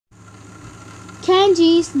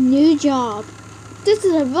Kenji's new job. This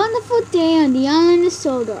is a wonderful day on the island of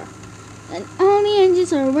Sodor, and all the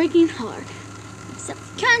engines are working hard, except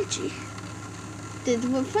Kenji. This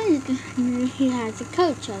was funny. He has a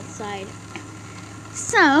coach outside.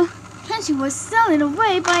 So, Kenji was stolen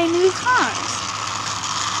away by new cars.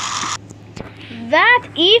 That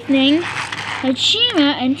evening,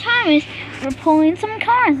 Hachima and Thomas were pulling some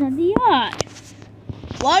cars on the yacht.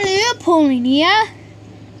 What are you pulling, Nia?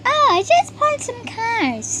 Oh, I just pulled some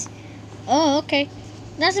cars. Oh, okay.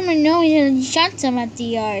 That's when I know you shot some at the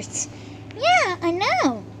yards. Yeah, I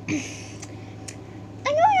know. I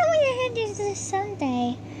don't know when your head is this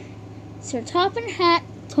Sunday. Sir Top and Hat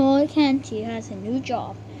told Kenji he has a new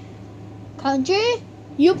job. Kenji,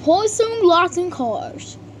 you pulled some lots in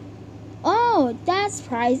cars. Oh, that's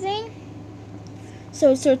surprising.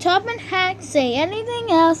 So Sir Top and Hat say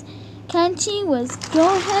anything else, Kenji was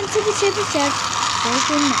go head to the super set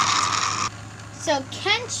for the night. So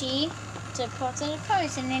Kenji deposited the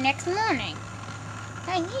cars in the next morning.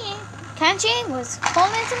 Kenji was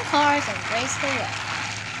pulling some cars and raced away.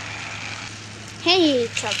 He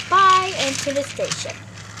trucked by into the station.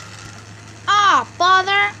 Ah,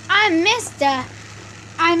 bother! I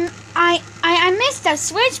missed the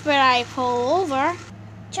switch, but I pulled over.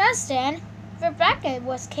 Just then, Rebecca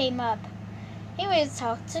came up. He was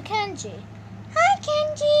talking to Kenji. Hi,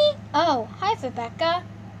 Kenji. Oh, hi, Rebecca.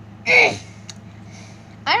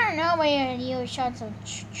 I don't know whether you shot some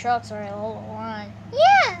trucks or a whole line.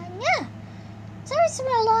 Yeah. There's a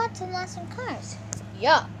lot and lots of cars.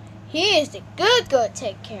 Yeah, he is the good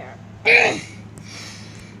take care.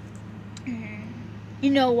 You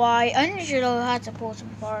know why? I should have had to pull some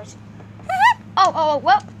cars. well,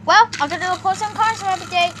 I'm gonna go pull some cars every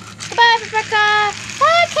day. Goodbye, Rebecca.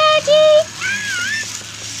 Bye, Kenji.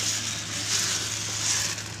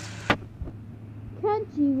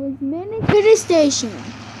 Kenji was minutes to the station.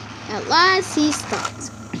 At last, he stopped.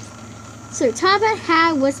 Sir Top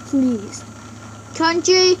Hat was pleased.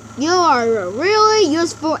 Kenji, you are a really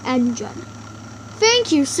useful engine.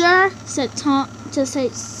 Thank you, sir, said Kenji,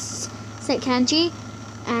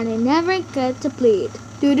 and he never got to bleed.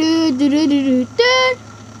 Do do do do do do do.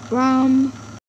 Rum.